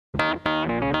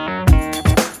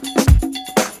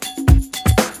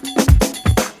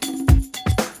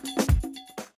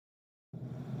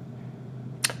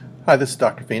Hi, this is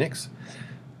Dr. Phoenix.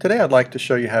 Today I'd like to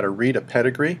show you how to read a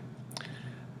pedigree,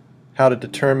 how to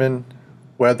determine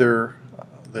whether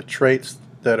the traits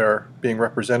that are being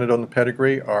represented on the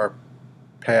pedigree are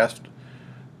passed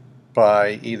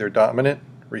by either dominant,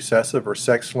 recessive, or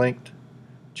sex-linked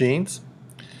genes,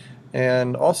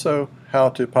 and also how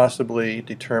to possibly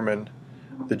determine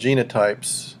the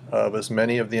genotypes of as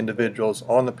many of the individuals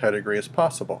on the pedigree as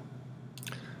possible.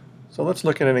 So let's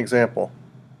look at an example.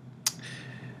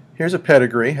 Here's a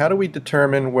pedigree. How do we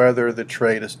determine whether the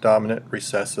trait is dominant,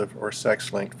 recessive, or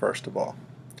sex-linked, first of all?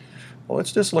 Well,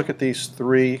 let's just look at these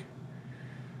three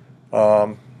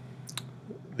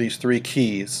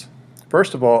keys.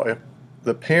 First of all, if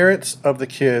the parents of the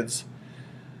kids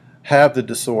have the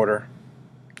disorder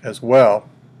as well,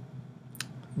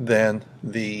 then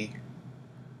the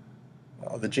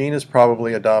gene is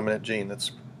probably a dominant gene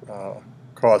that's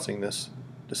causing this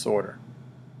disorder.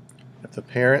 If the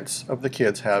parents of the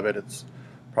kids have it, it's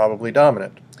probably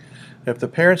dominant. If the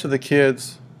parents of the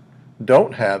kids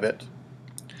don't have it,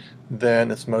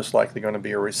 then it's most likely going to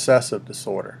be a recessive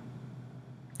disorder.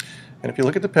 And if you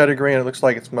look at the pedigree and it looks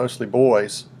like it's mostly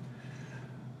boys,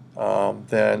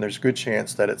 then there's a good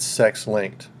chance that it's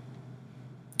sex-linked.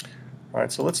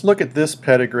 Alright, so let's look at this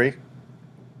pedigree.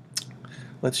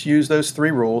 Let's use those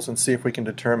three rules and see if we can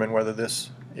determine whether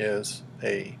this is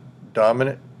a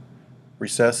dominant,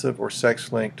 recessive, or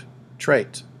sex-linked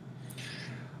trait.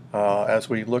 As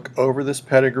we look over this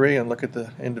pedigree and look at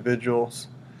the individuals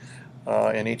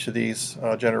in each of these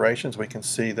generations, we can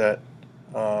see that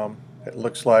it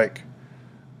looks like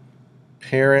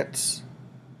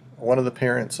one of the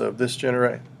parents of this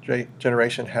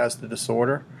generation has the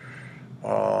disorder.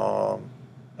 A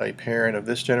parent of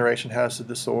this generation has the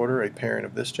disorder. A parent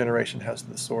of this generation has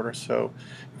the disorder. So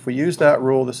if we use that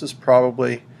rule, this is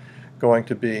probably going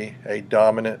to be a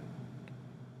dominant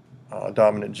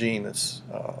gene that's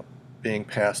being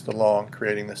passed along,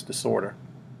 creating this disorder.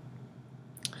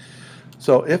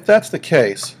 So if that's the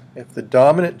case, if the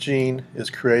dominant gene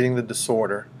is creating the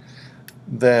disorder,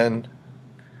 then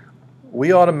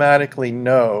we automatically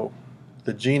know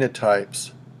the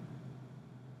genotypes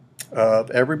of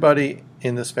everybody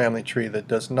in this family tree that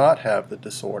does not have the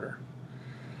disorder.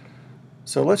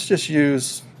 So let's just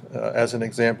use as an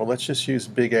example, let's just use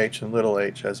big H and little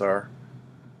h as our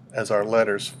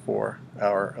letters for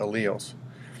our alleles.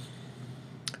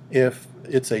 If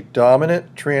it's a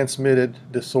dominant transmitted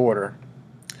disorder,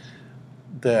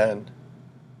 then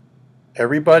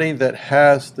everybody that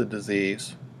has the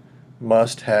disease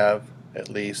must have at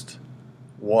least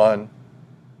one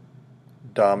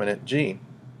dominant gene.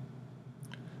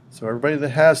 So everybody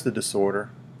that has the disorder,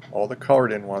 all the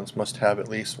colored in ones, must have at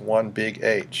least one big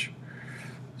H.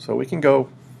 So we can go,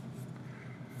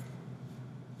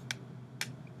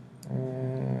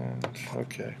 and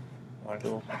okay, my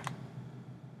little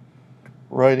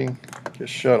writing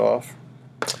just shut off.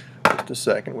 Just a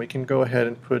second. We can go ahead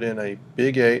and put in a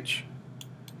big H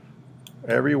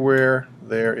everywhere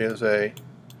there is a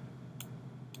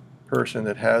person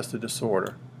that has the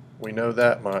disorder. We know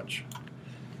that much.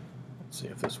 Let's see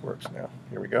if this works now.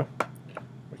 Here we go.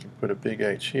 We can put a big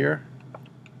H here.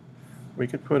 We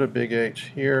could put a big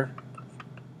H here,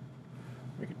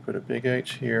 we could put a big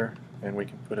H here, and we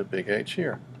can put a big H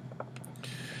here.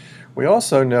 We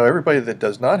also know everybody that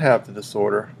does not have the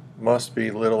disorder must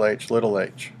be little h, little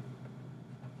h.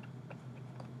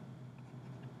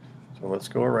 So let's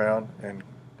go around and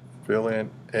fill in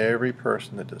every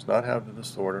person that does not have the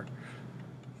disorder.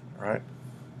 All right?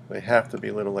 They have to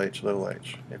be little h, little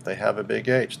h. If they have a big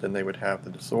H, then they would have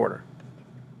the disorder.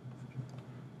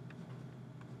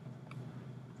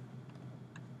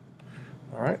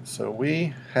 Alright, so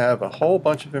we have a whole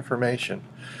bunch of information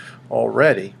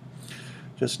already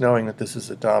just knowing that this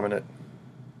is a dominant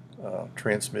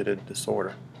transmitted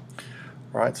disorder.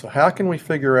 Alright, so how can we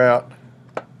figure out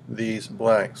these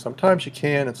blanks? Sometimes you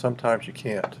can and sometimes you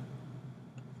can't.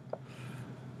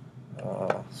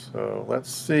 So let's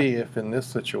see if in this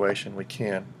situation we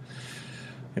can.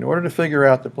 In order to figure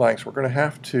out the blanks, we're going to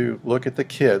have to look at the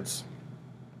kids.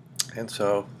 And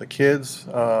so the kids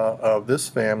of this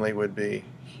family would be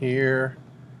here,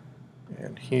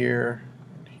 and here,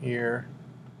 and here,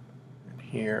 and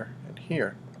here, and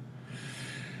here.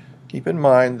 Keep in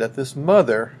mind that this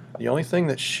mother, the only thing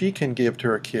that she can give to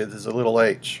her kids is a little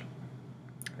h.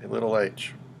 A little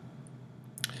h.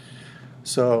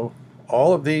 So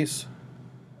all of these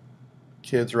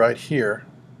kids right here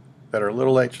that are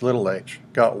little h,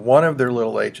 got one of their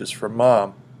little h's from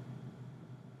mom.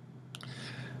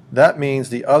 That means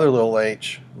the other little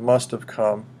h must have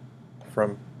come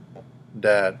from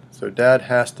Dad. So Dad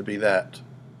has to be that.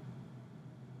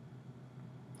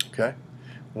 Okay. Okay?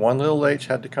 One little h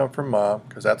had to come from mom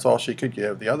because that's all she could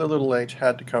give. The other little h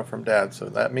had to come from dad, so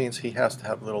that means he has to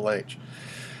have little h.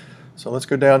 So let's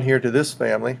go down here to this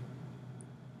family.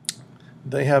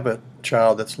 They have a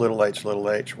child that's little h,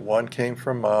 little h. One came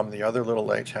from mom, the other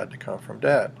little h had to come from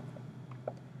dad.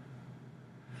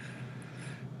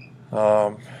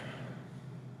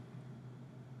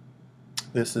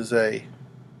 This is a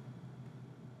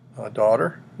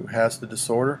daughter who has the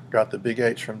disorder, got the big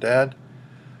H from dad.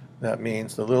 That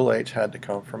means the little h had to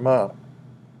come from mom.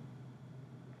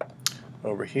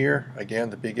 Over here,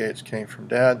 again, the big H came from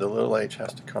dad, the little h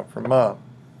has to come from mom.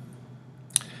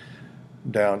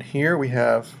 Down here we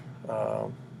have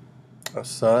a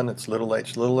son, it's little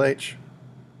h,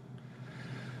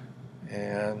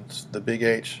 and the big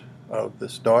H of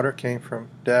this daughter came from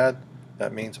dad.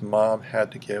 That means mom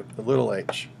had to give the little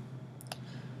h.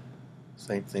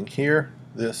 Same thing here,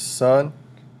 this son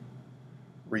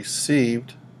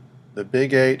received the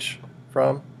big H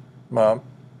from mom,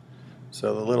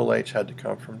 so the little h had to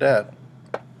come from dad.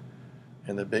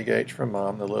 And the big H from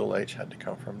mom, the little h had to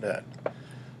come from dad.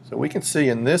 So we can see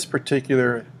in this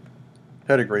particular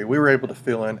pedigree, we were able to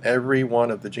fill in every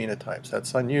one of the genotypes.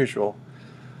 That's unusual.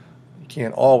 You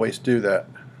can't always do that.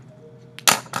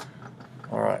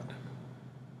 All right.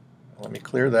 Let me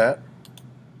clear that.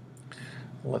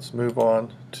 Let's move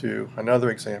on to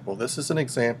another example. This is an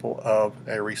example of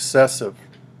a recessive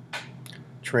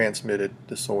transmitted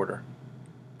disorder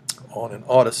on an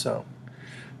autosome.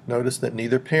 Notice that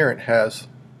neither parent has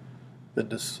the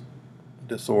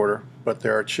disorder, but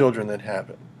there are children that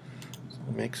have it. So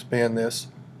let me expand this.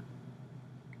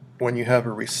 When you have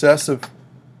a recessive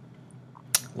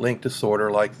link disorder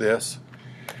like this,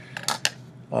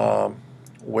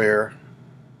 where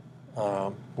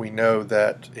we know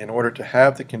that in order to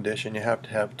have the condition you have to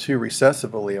have two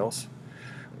recessive alleles,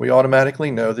 we automatically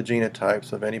know the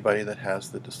genotypes of anybody that has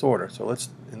the disorder. So let's,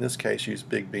 in this case, use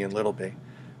big B and little b.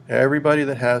 Everybody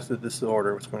that has the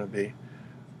disorder is going to be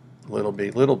little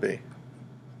b, little b.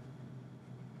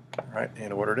 Right?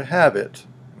 In order to have it,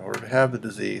 in order to have the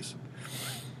disease,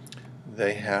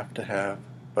 they have to have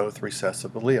both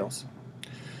recessive alleles.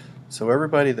 So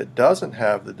everybody that doesn't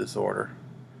have the disorder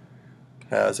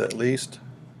has at least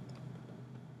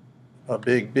a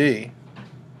big B,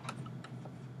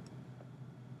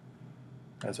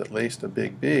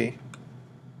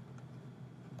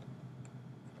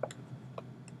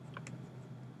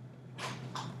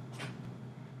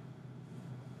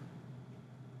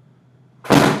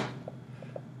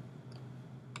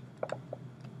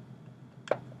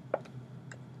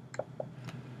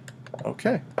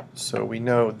 Okay, so we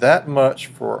know that much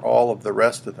for all of the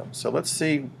rest of them. So let's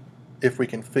see if we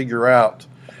can figure out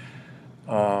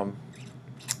the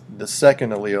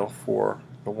second allele for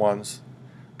the ones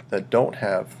that don't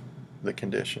have the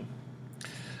condition.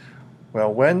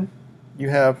 Well, when you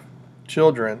have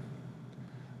children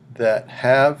that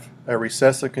have a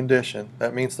recessive condition,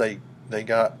 that means they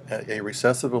got a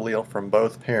recessive allele from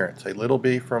both parents, a little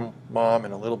b from mom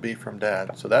and a little b from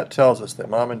dad. So that tells us that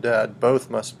mom and dad both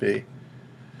must be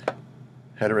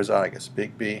heterozygous,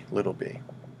 big B, little b.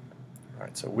 All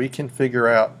right, so we can figure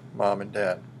out mom and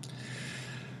dad.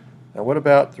 Now what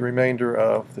about the remainder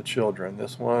of the children?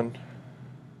 This one,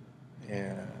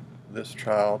 and this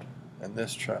child, and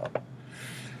this child.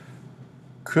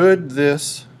 Could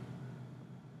this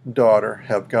daughter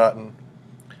have gotten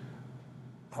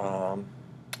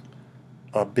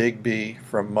a big B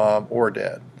from mom or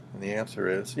dad? And the answer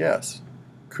is yes.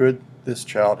 Could this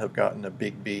child have gotten a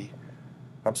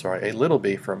little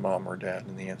b from mom or dad?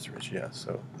 And the answer is yes.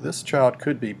 So this child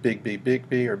could be big B,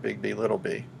 or big B, little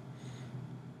b.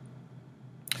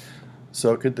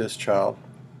 So could this child,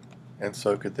 and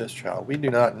so could this child. We do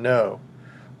not know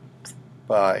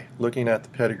by looking at the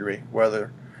pedigree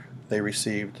whether they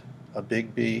received a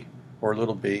big B or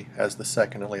little b as the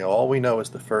second allele. All we know is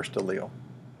the first allele.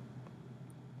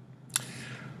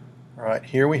 All right,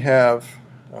 here we have,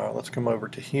 let's come over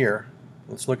to here.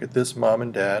 Let's look at this mom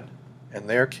and dad and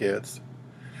their kids.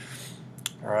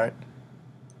 All right,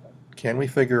 can we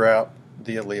figure out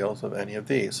the alleles of any of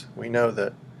these? We know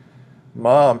that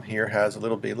mom here has a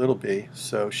little b,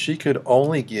 so she could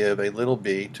only give a little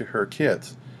b to her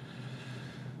kids.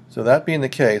 So that being the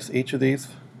case, each of these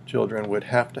children would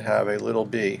have to have a little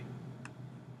b.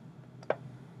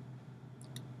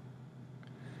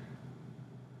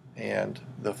 And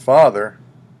the father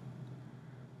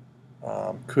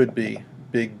could be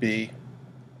big B,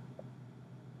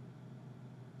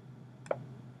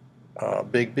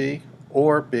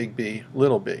 or big B,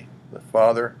 little b. The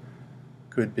father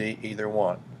could be either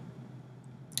one.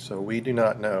 So we do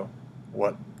not know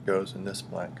what goes in this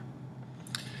blank.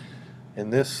 In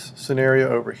this scenario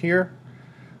over here,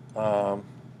 mom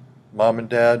and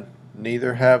dad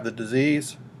neither have the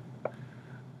disease.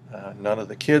 None of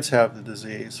the kids have the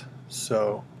disease.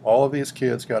 So all of these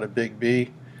kids got a big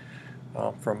B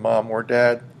from mom or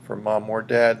dad. From mom or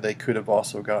dad, they could have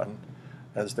also gotten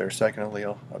as their second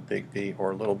allele a big B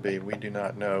or a little b. We do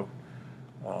not know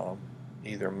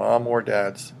either mom or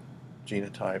dad's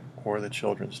genotype or the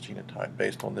children's genotype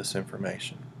based on this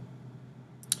information.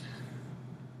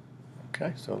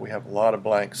 Okay, so we have a lot of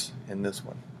blanks in this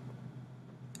one.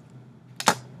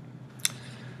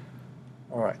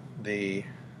 All right, the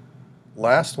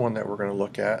last one that we're going to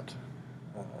look at,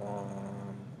 let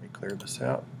me clear this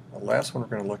out. The last one we're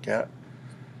going to look at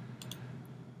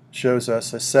shows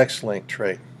us a sex-linked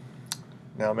trait.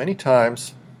 Now, many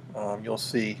times you'll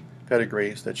see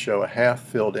pedigrees that show a half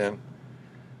filled in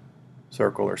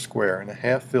circle or square, and a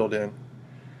half filled in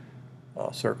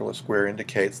circle or square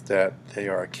indicates that they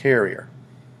are a carrier.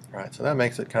 Right, so that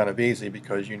makes it kind of easy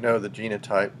because you know the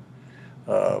genotype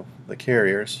of the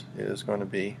carriers is going to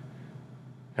be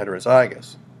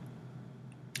heterozygous.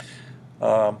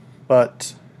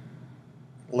 But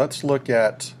let's look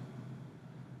at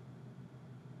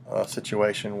a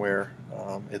situation where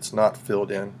it's not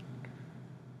filled in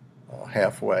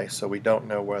halfway, so we don't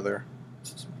know whether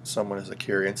someone is a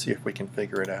carrier, and see if we can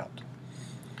figure it out.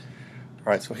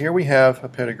 Alright, so here we have a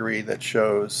pedigree that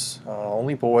shows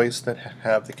only boys that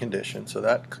have the condition, so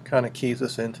that kind of keys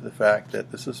us into the fact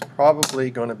that this is probably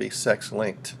going to be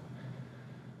sex-linked.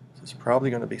 This is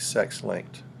probably going to be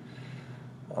sex-linked.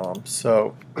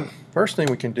 So first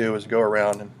thing we can do is go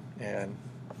around and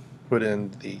put in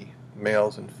the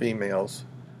males and females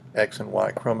X and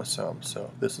Y chromosomes. So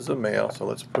this is a male, so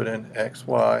let's put in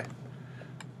XY.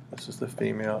 This is the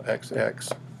female,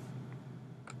 XX,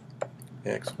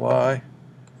 XY,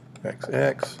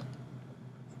 XX,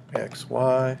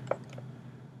 XY,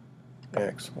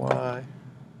 XY,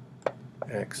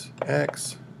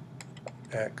 XX,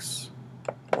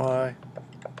 XY,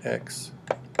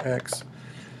 XX,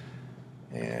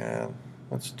 and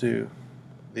let's do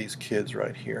these kids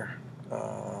right here,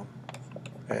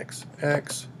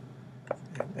 XX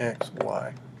and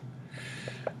XY.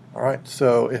 Alright,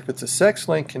 so if it's a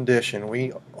sex-linked condition,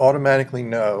 we automatically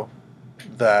know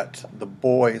that the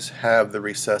boys have the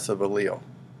recessive allele.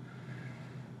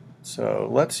 So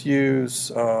let's use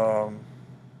the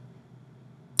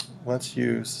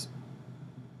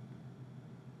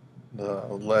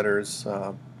letters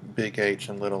big H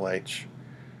and little h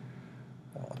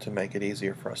to make it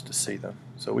easier for us to see them.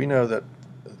 So we know that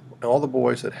all the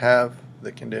boys that have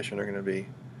the condition are going to be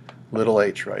little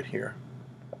h right here.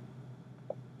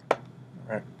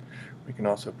 Alright, we can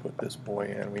also put this boy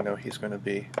in. We know he's going to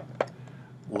be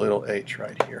little h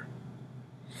right here.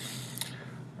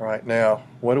 Alright, now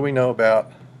what do we know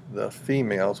about the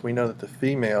females? We know that the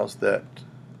females that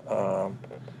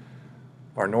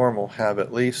are normal have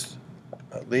at least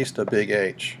a big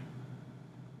H.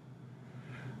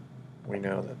 We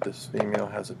know that this female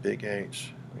has a big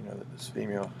H. We know that this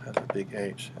female has a big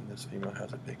H, and this female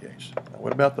has a big H. Now,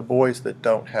 what about the boys that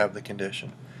don't have the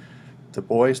condition? If the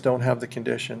boys don't have the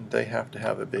condition, they have to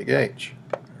have a big H.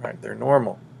 Right? They're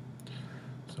normal.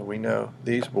 So we know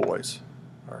these boys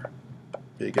are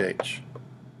big H,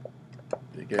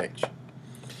 big H.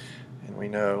 And we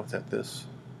know that this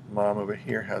mom over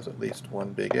here has at least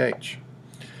one big H.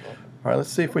 Alright,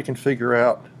 let's see if we can figure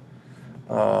out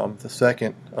the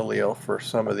second allele for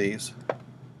some of these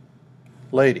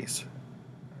ladies.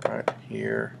 Alright,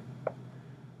 here,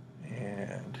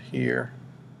 and here,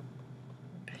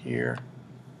 and here,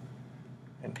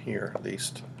 and here at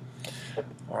least.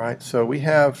 Alright, so we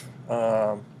have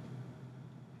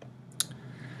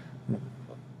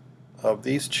of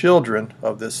these children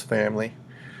of this family,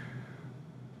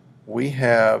 we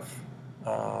have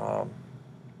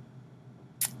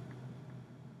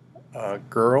a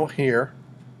girl here,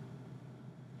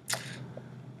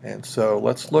 and so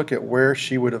let's look at where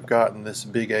she would have gotten this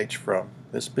big H from.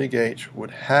 This big H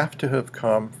would have to have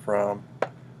come from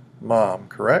mom,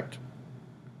 correct?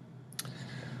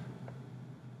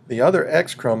 The other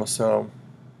X chromosome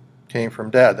came from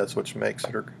dad. That's what makes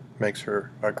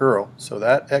her a girl. So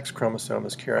that X chromosome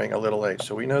is carrying a little h.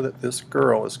 So we know that this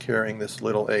girl is carrying this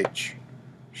little h.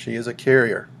 She is a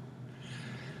carrier.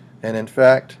 And in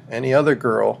fact, any other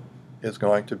girl is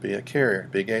going to be a carrier.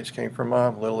 Big H came from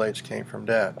mom, little h came from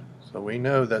dad. So we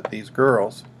know that these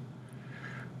girls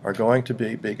are going to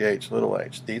be big H, little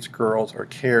h. These girls are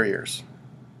carriers.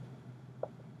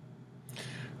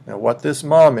 Now what this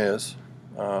mom is,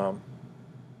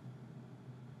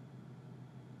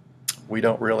 we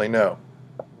don't really know.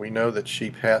 We know that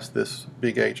she passed this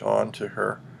big H on to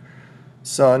her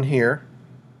son here,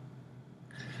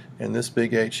 and this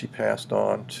big H she passed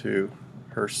on to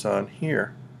her son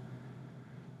here.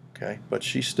 Okay, but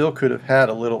she still could have had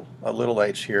a little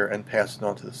h here and passed it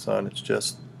on to the son. It's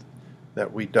just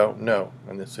that we don't know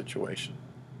in this situation.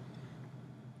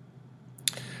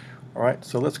 Alright,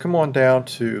 so let's come on down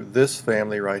to this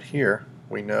family right here.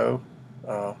 We know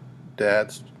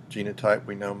dad's genotype,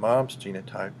 we know mom's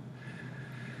genotype.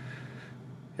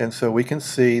 And so we can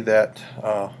see that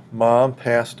mom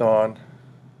passed on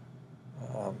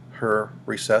her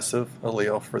recessive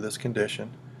allele for this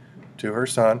condition to her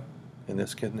son in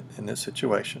this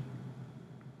situation.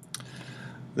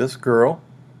 This girl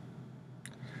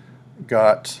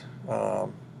got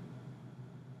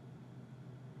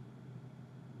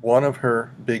one of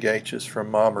her big H's from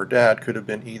mom or dad, could have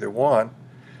been either one,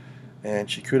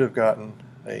 and she could have gotten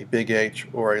a big H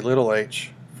or a little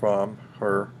h from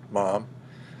her mom.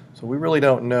 So we really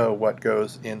don't know what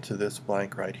goes into this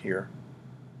blank right here.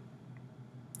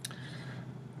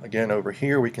 Again, over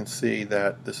here we can see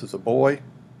that this is a boy.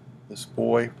 This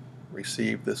boy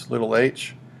received this little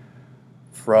h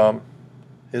from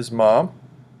his mom.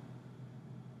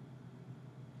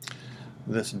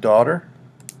 This daughter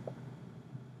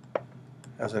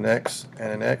has an X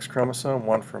and an X chromosome,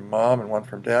 one from mom and one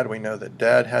from dad. We know that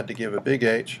dad had to give a big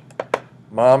H.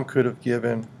 Mom could have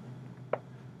given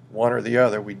one or the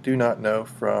other. We do not know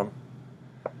from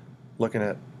looking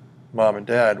at mom and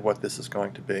dad what this is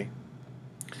going to be.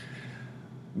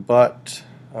 But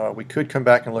we could come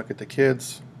back and look at the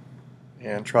kids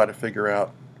and try to figure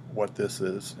out what this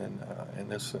is. And in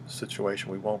this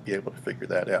situation, we won't be able to figure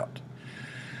that out.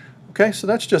 Okay, so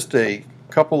that's just a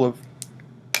couple of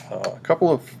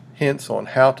hints on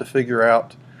how to figure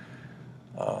out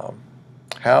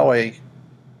how a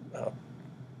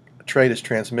trait is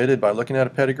transmitted by looking at a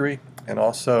pedigree, and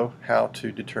also how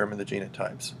to determine the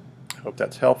genotypes. I hope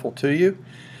that's helpful to you,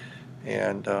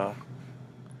 and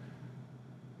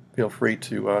feel free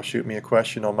to shoot me a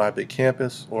question on My Big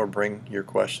Campus or bring your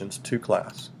questions to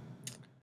class.